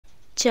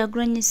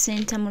Kyagulanyi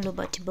Ssentamu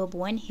Robert Bobi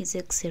Wine, His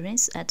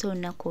Excellence, ate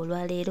olunaku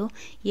olwaleero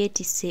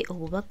yeetisse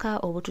obubaka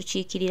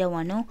obutukiikirira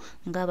wano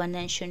ng'aba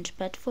National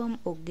Platform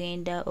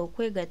ogenda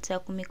okwegatta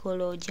ku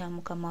mikolo gya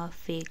mukama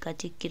waffe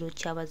Katikkiro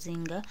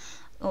Kyabazinga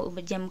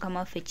mukama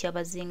waffe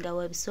Kyabazinga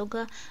wa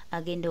Busoga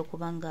agenda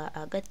okuba nga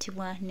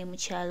agattibwa ne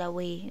mukyala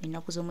we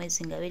ennaku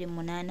z'omwezi nga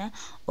 28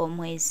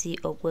 omwezi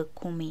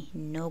ogw'Ekkumi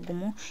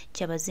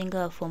Kyabazinga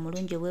waffe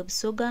omulungi ow'e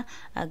Busoga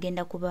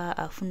agenda kuba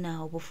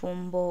afuna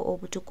obufumbo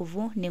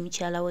obutukuvu ne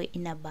mukyala we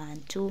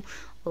Inabantu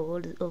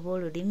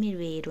olulimi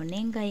lwe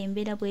lunenga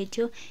embeera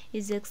bw'etyo.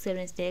 His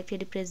Excellence the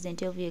Elected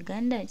President of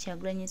Uganda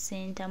Kyagulanyi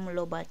Ssentamu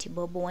Robert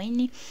Bobi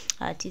Wine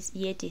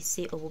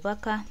yeetisse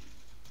obubaka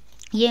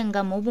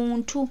yenga mu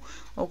buntu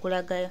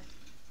okulaga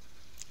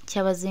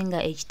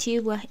Kyabazinga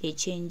ekitiibwa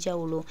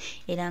eky'enjawulo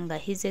era nga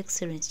His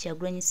Excellence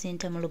Kyagulanyi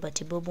Ssentamu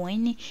Robert Bobi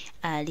Wine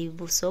ali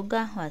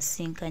Busoga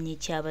asinkanye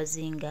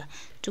Kyabazinga.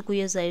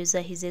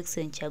 Tukuyozayoza His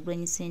Excellence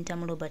Kyagulanyi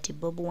Ssentamu Robert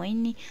Bobi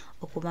Wine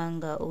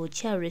okubanga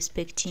okya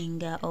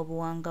respectinga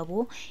obuwangwa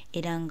bwo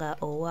era nga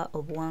owa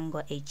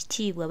obuwangwa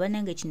ekitiibwa.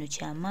 Bannange kino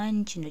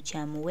ky'amaanyi, kino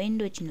kya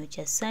muwendo, kino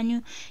kya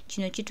ssanyu,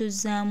 kino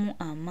kituzaamu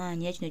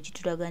amaanyi, kino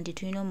kitulaga nti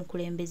tulina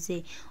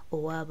omukulembeze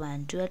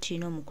ow'abantu,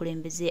 tulina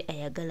omukulembeze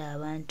ayagala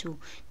abantu.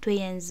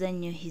 Tweyanza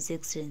nnyo His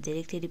Excellence the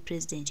Elected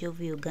President of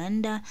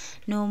Uganda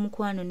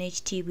n'omukwano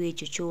n'ekitiibwa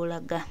ekyo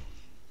ky'olaga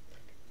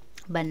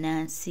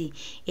bannansi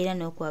era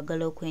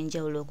n'okwagala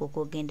okw'enjawulo okwo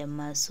kw'ogenda mu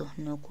maaso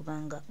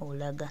n'okubanga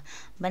olaga.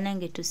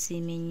 Bannange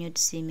tusiimye nnyo,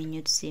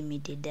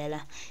 tusiimidde ddala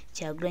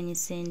Kyagulanyi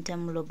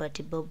Ssentamu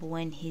Robert Bobi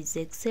Wine His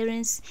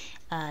Excellence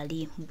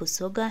ali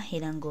Busoga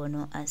era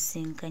ng'ono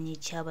asinkanye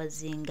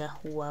Kyabazinga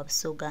wa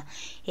Busoga.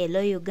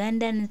 Hello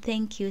Ugandan,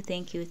 thank you.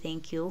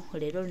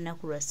 Leero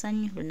lunaku lwa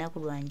ssanyu, lunaku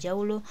lwa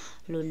njawulo,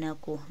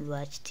 lunaku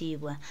lwa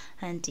kitiibwa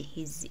anti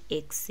His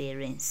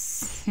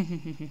Excellence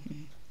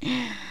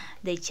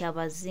the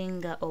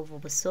Kyabazinga of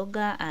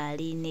Busoga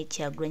ali ne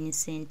Kyagulanyi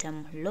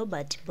Ssentamu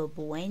Robert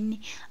Bobi Wine.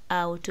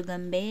 Awo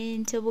tugambe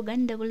nti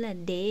Buganda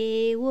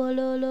buladde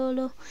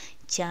wolololo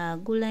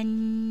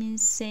Kyagulanyi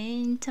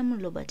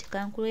Ssentamu Robert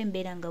kankulu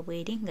embeera nga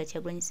bweri nga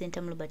Kyagulanyi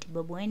Ssentamu Robert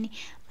Bobi Wine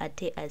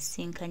ate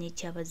asinkanye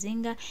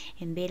Kyabazinga.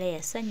 Embeera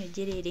ya ssanyu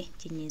jerere,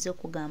 kinyinza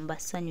okugamba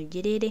ssanyu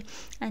jerere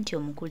anti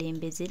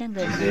omukulembeze era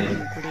nga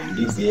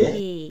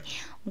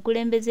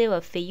mukulembeze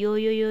waffe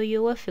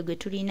yoyo waffe gwe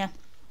tulina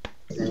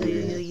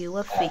yoyo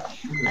waffe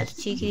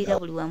atukiikirira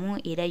buli wamu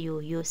era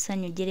yoyo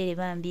ssanyu jerere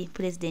bambi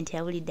President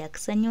yabulidde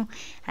akasanyu.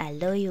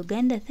 Hello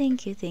Uganda,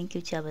 thank you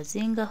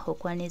Kyabazinga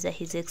okwaniza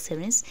His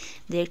Excellence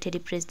the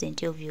Elected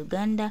President of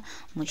Uganda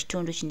mu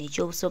kitundu kino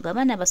eky'Obusoga.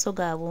 Abaana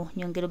abasoga abo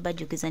nyongera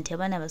bajjukiza nti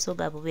abaana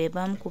abasoga abo be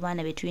bamu ku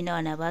baana be tulina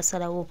wano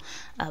abaasalawo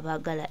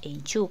abaagala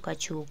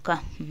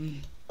enkyukakyuka.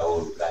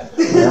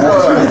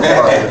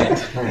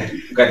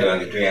 Mukadde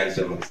wange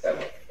tweyanze mu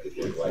kusaba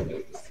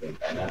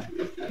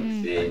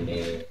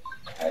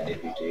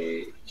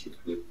Deputy Chief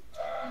Whip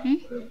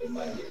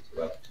Commander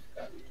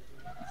Chibakutika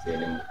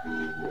Sene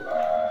Mukulu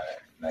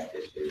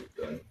Nadia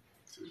Sheridan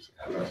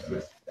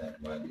Assistant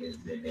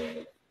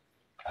Magazine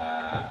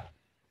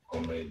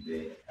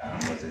Comrade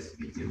Moses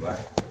Bijiba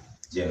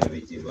General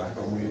Bijiba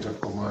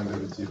Commander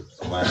Bijiba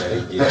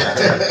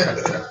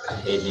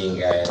heading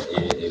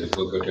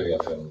ibikorwa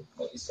byaffe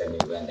mu Eastern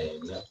Uganda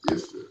yonna.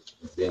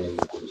 Sene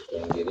Mukulu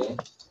Twengere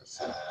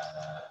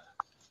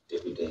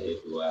Deputy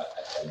Head wa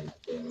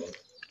Akyalideko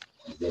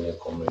Zene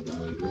Comrade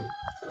Mwiru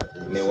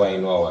ne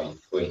wainwa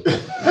waifwe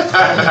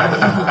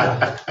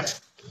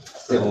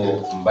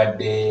sebo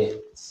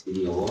mbadde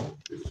siriwo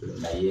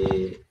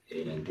naye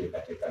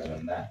enteekateeka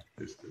zonna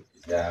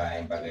za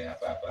embaga ya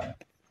papa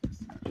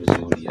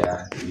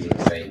tuziwulira tuli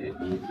excited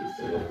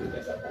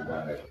okugeza ku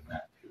ggwanga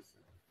lyonna.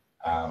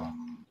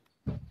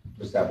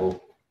 Tusaba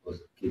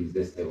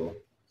okkirize sebo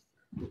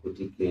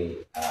tukutike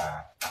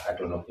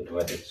akatono ke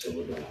tubadde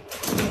tusobola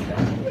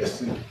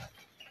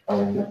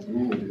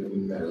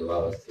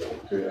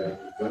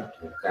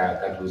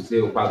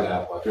katuse okwagala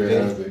kwaffe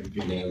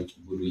ne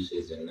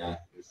kibulwishe zonna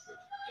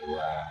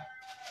ewa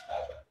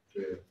baba.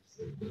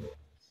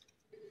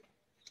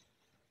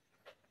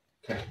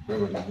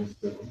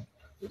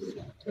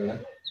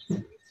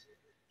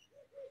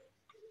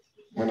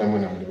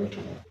 Mwana muli bato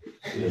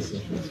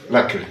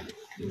lakiri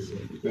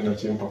ena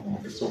kyempa ku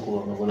mukisa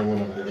okuba nga mwana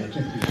muli bato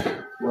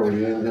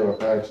wawuliyenja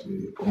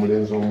wakati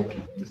omulenzi omuto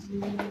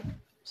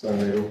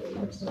sanero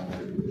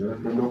era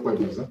twenda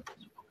okwebuuza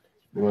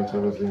lwa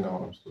Kyabazinga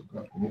wa Busoga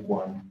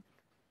omukwano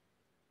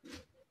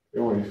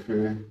ewaife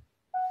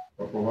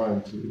okuba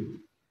nti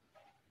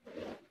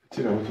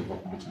kirabo kiva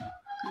ku mutima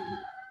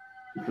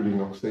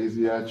tulinga ku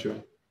saizi yakyo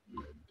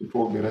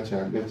tutwogera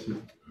kyagaki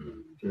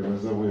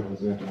twebaza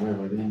bwebaze nti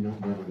mwebali nnyo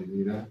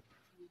mwebalirira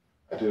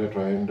ate era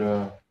twayenda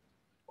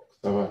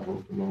okusaba nti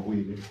ofuna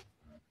obwire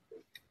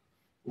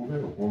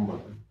ubeera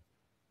okumbaga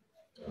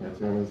nga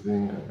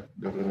Kyabazinga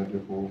gavana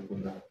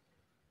gyekuwukuda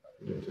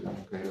kuleetera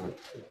mukaire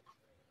waffe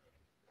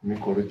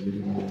mikolo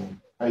girimu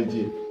IG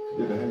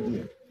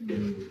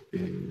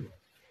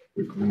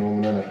wekumi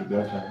n'omunana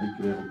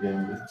tugatandikira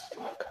Bugembe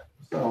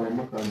saawa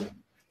emakana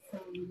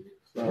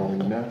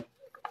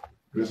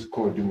dress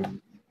code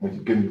mu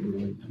kigenyi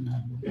bulungi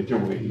ekyo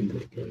bweri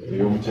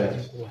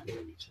ey'omukyaki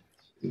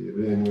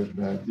beno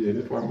nagyere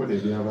twambala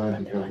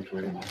ebyabandi nga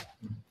bwetwenda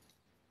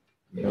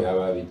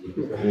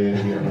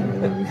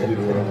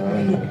ebyababigirwa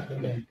abandi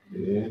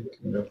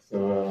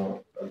ndakusaba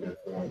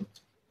agatonda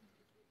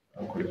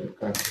akolera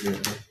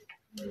kakireeta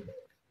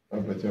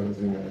aba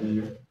Kyabazinga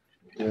aliyo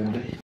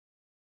mugende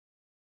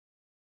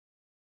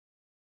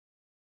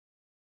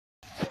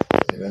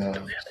era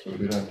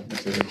suubira nti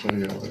kiseera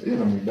kyolyawa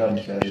era mudamu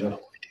kyalira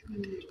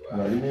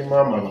ngali ne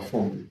maama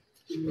abafumbi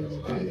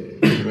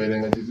kibaire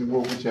nga kizibu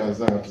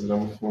okukyaza nga tuzira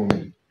mufumbi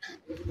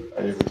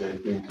aye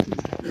bukyaite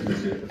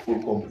full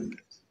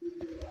complete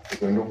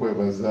kwenda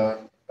okwebaza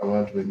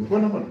abantu benyu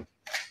bonabona.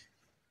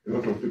 A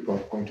lot of people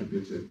have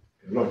contributed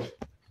a lot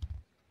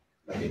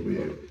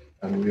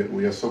and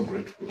we are so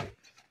grateful.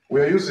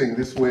 We are using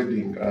this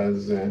wedding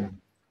as a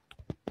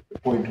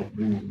point of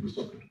bringing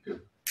Busoga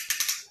together.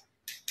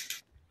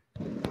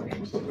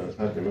 Busoga has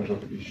had a lot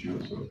of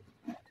issues of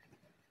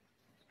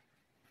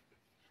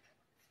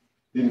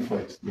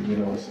infights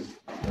within our system,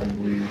 and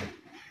we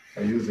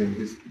are using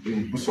this to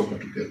bring Busoga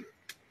together.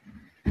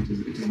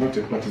 It is not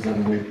a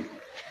partisan wedding.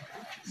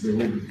 It's a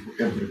wedding for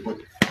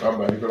everybody.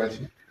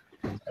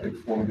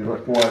 Alifumbirwa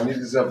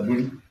tuwaniriza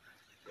buli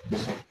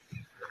Busoga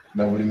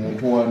na buli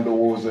muntu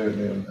wandowooza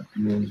yonna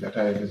nungi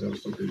atayageza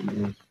Busoga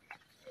ebirungi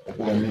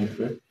okuba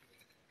nife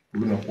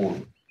lunaku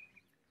olwo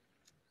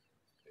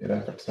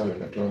era katusabe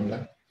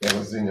Katonda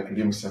Kyabazinga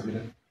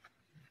tulimusabira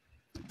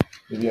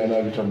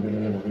ebyanaabitamu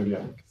byonna nabyo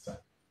byamukisa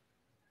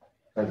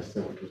kale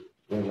ssebo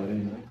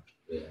twebalenga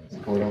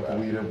nkola ku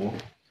bwire bwo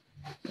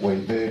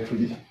waive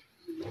tuli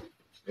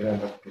era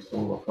nga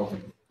kutusoboka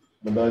buno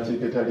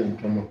mundakiika etali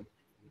ntono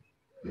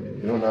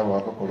era naabo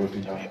akakola oti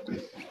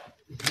namukwisi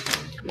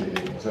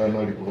sana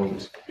oli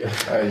kulonzi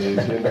aye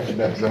kyenda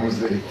kidatiza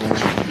muzeeyi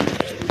kunki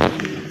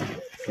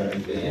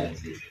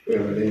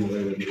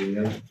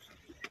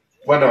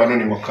bwana wano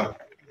ni waka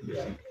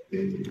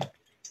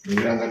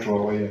era nga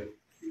twawaya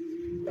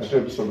ate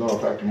Busoga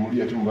wakati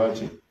muli ati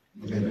mubaki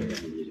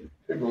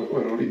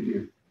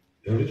olidde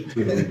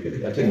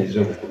ate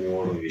nizo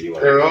kubiwolo biri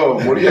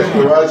muli ati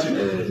mubaki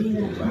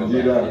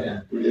ngira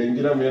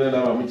kulengira muyana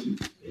n'abamuki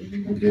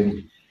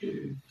mugeni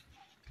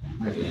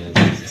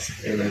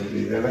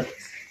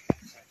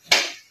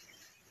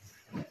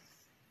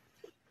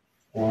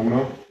ono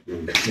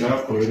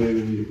nakolera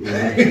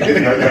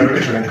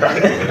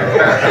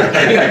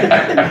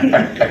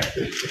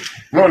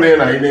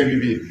nonena alina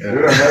ebibiri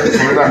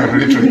kolera nga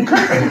tuli tulinka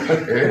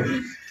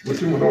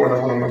muti munowona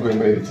munono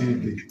gwemba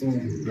ekidi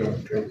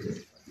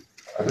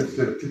ate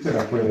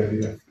kitera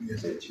kwerabira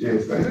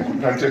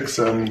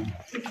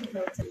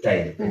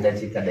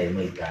endakiika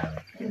daimu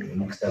 5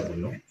 omukisa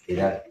guno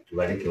era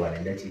tubaleke wano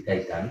endakiika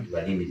 5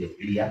 tubalindire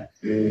kulya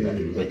nga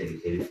tuli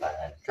kwetegeka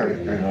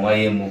ebifaananyi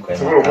muwayemuka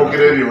sobola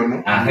okwogera ebyono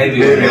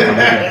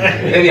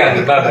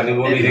ebyange baba ne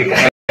bobireka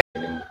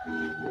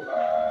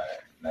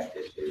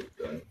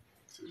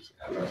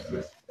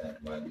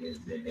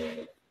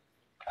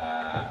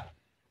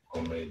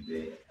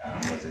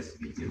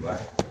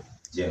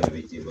Jeno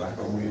Bijiba,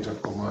 omuyita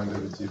komanda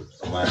Bijiba,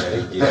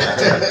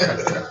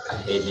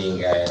 heading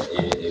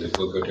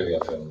ebigogoto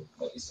byaffe mu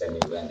Eastern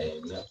Uganda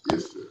yonna.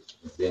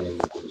 Then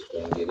mukulu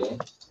Twengere,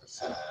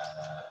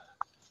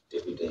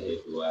 deputy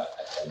head wa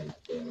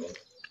Akyalideko,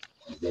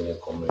 then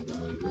comrade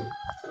Muziila,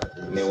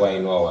 ne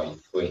wainwa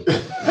waifwe.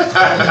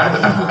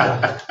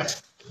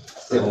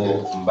 Sebo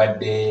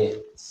mbadde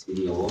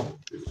siriwo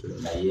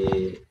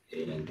naye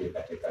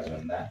enteekateeka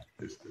zonna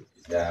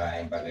za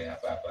embaga ya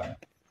papa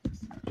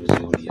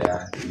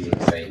tuziwulira tuli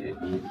excited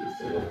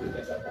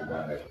okugeza ku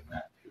ggwanga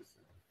lyonna.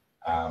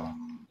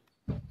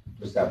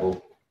 Tusaba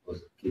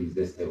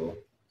okkirize ssebo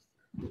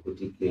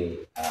tukutike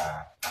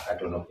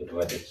akatono ke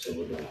tubadde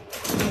tusobodde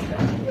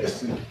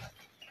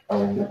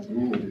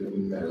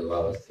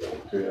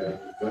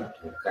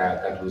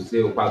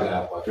katuuse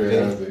okwagala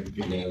kwaffe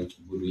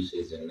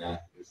nekibudwishe zonna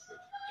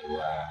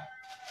ewa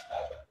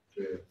baba.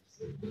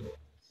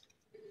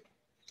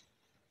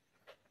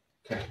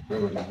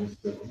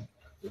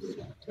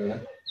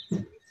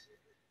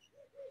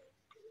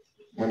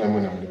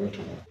 Mwana muli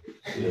bato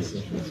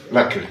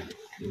luckily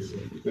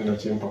tena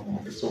kyempa ku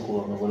mukisa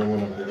okuba nga mwana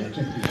muli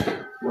bato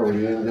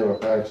wawuliyenja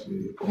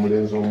wakati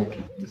omulenzi omuto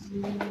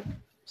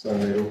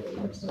kusangayo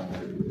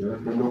okusangayo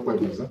tolina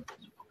okwebuza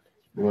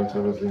lwa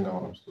Kyabazinga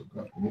wa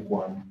Busoga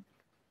omukwano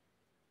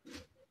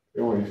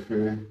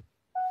ewaife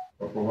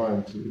okuba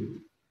nti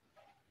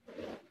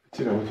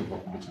kirabo kiva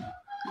ku muti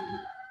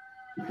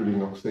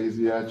tulinga ku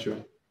saizi yakyo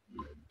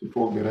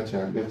tutwogera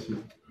kyagaki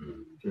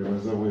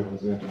twebaza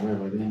bwebaze nti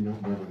mwebali nnyo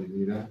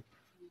mwebalirira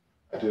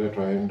ate era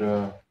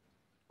twayenda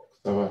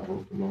okusaba nti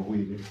ofuna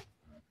obwire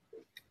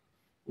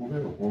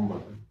obeera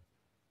okumbaga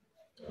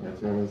nga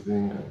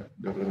Kyabazinga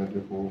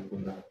gavulameddeko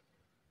okufuna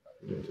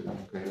leetera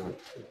mukaye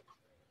waffe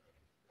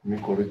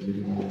emikolo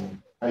giri mu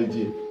IG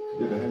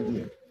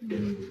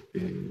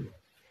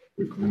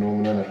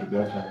 18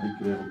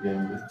 tugatandikira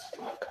ebugembe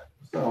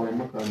saawa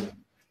emakana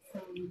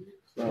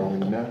saawa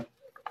 4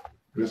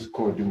 dress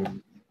code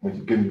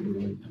mugigemi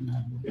bulungi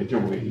ekyo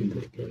bweri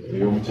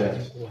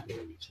ey'omukyaki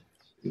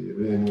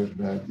bene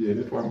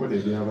nagiere twambula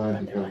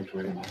ebyabandi nga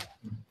bitwena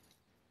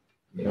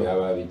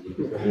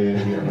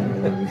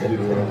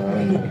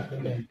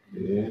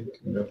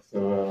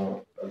ndakusaba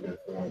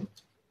agasamu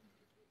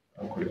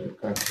ankolere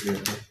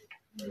kakireeta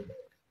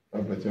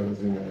Baba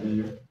Kyabazinga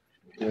aliyo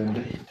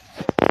mugende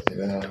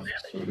era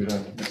suubira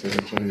nti kiseera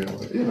kyoyo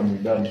era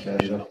mudamu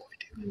kyalirako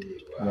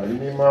ali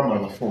ne maama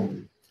abafumbi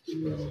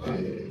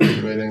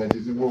kibaire nga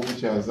kizibu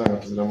okukyaza nga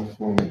tuzira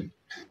mufumbi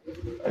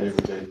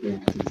which I think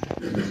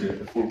is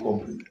a full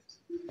compliment.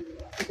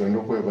 Tugenda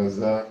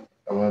okwebaza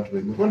abantu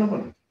benyi bona.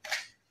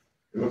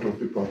 A lot of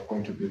people have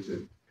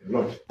contributed a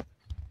lot,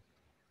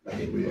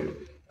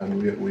 and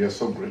we are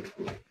so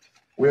grateful.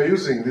 We are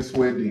using this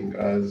wedding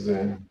as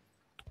a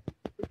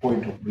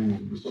point of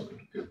bringing Busoga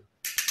together.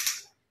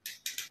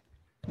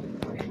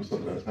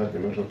 Busoga has had a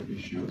lot of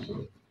issues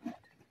of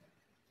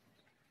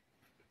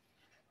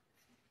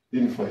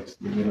infights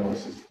within our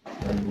system,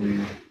 and we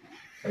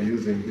are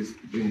using this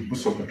to bring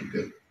Busoga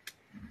together.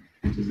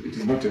 It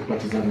is not a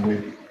partisan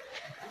wedding.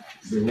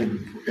 It's a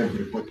wedding for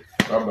everybody.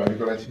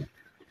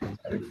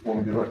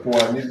 Alifumbirwa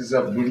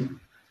Mwaniliza buli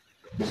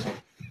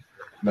Busoga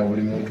na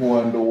buli muntu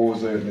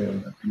wandowooza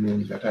yonna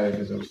nungi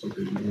atayageza Busoga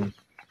ebirungi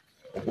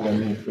okuba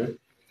nife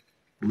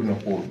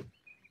lunaku olwo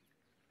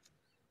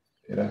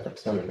era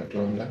katusabe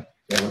Katonda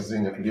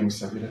Kyabazinga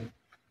tulimusabira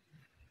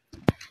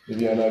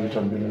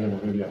ebyanabitambira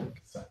nabyo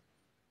byamukisa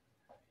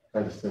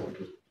kale sebo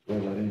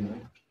twebalina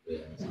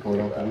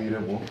nkola kubwire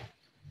bwo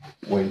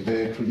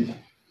waive tuli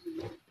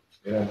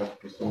era nga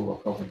tusobola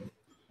kabuno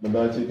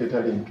munakiika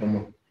etali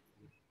ntono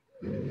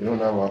era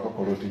naabo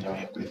akakola oti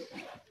namukwisi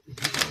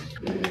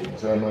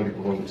muzano ali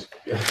bulungi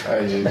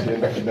aye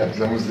kyenda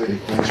kidaza muzeeyi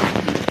kunki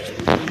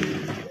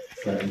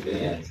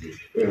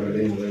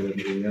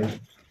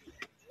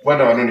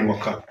bwana wano ni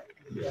waka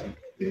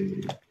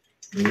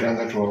era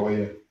nga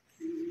twawaya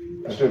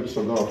ate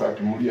Busoga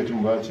wakati muli ati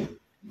mubaki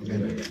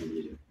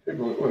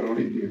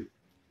olidde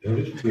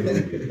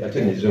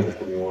ate nizo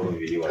kubiwolo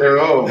biri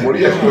wano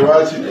muli ati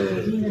mubaki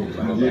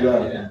ngira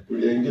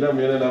kulengira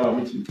muyana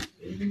n'abamuki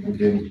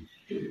mugeni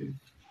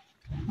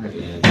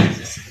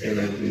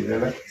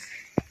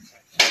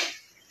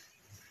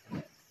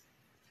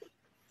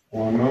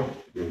ono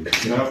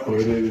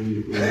nakolera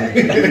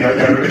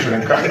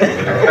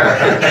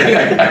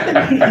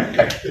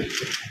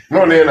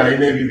nonena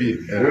ayina ebibiri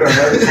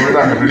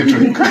kolera nga tuli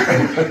tulinka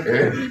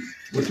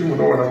muti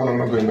muno wona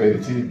nogenda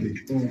ekidi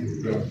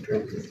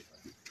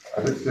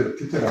ate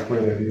kitera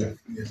kwerabira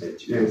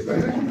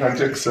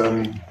take some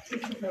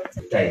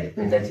time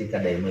ndakiika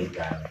daima 5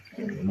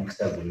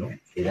 omukisa guno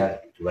era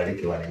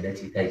tubaleke wano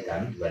endakiika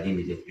 5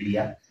 tubalindire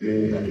kulya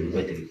nga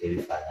tulibetegeka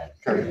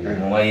ebifaananyi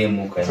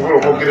muwayemu sobola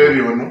okwogera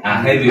ebyono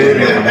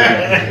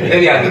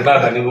ebyange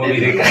baba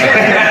nebobireka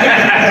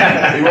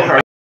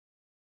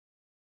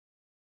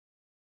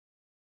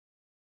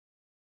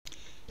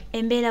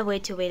Embeera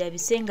bwetyo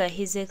bwerabise nga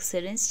His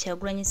Excellence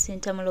Kyagulanyi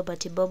Ssentamu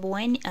Robert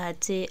Bobi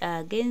ate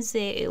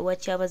agenze ewa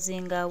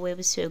Kyabazinga w'e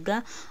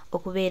Busoga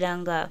okubeera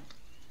nga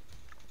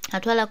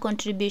atwala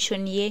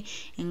contribution ye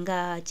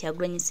nga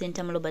Kyagulanyi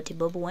Ssentamu Robert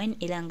Bobi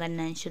era nga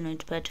National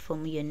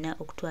Platform yonna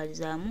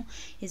okutwalizaamu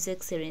His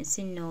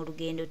Excellence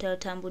n'olugendo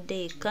talutambudde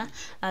yekka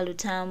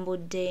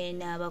alutambudde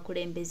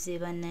n'abakulembeze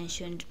ba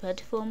National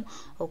Platform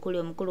okuli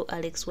omukulu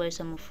Alex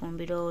Walter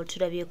Mufumbiro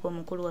tulabyeko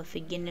omukulu waffe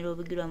General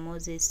Bugirwa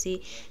Moses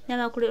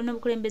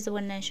n'abakulembeze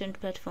bwa National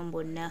Platform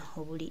bonna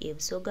obuli e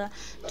Busoga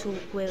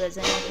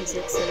tukwebaza His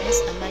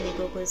Excellence amaanyi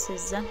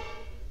g'okozesezza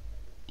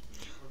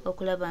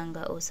okulaba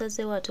nga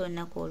osazeewo ate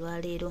olunaku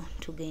olwaleero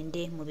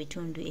tugende mu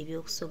bitundu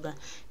eby'okusoga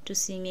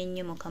tusiimye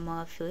nnyo mukama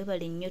waffe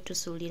webale nnyo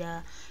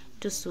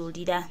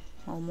tusuulira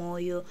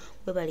omwoyo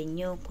webale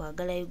nnyo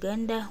kwagala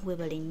Uganda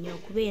webale nnyo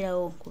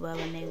kubeerawo kuba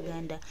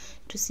Bannayuganda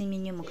tusiimye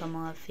nnyo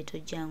mukama waffe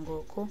tojjanga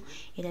okwo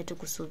era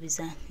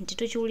tukusuubiza nti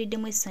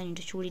tukiwuliddemu essanyu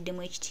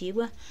tukiwuliddemu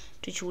ekitiibwa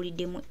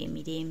tukiwuliddemu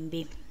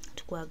emirembe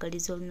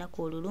tukwagaliza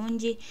olunaku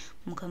olulungi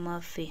mukama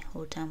waffe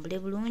otambule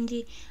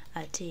bulungi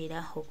ate era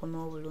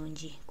okomewo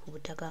bulungi ku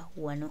butaka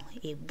wano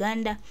e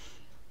Uganda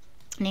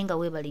nenga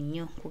weebale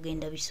nnyo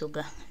kugenda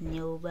Busoga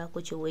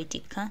n'obaako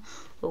kyoweetikka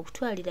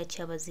okutwalira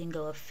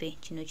Kyabazinga waffe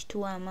kino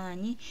kituwa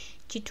amaanyi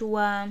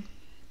kituwa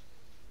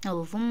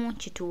obuvumu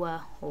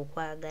kituwa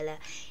okwagala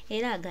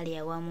era agali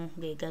awamu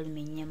gegaluma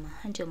ennyama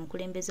anti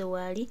omukulembeze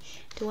waali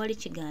tewali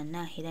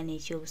kigaana era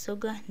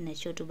n'ekyobusoga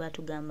nakyo tuba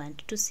tugamba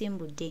nti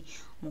tusimbudde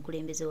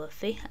omukulembeze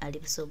waffe ali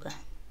Busoga.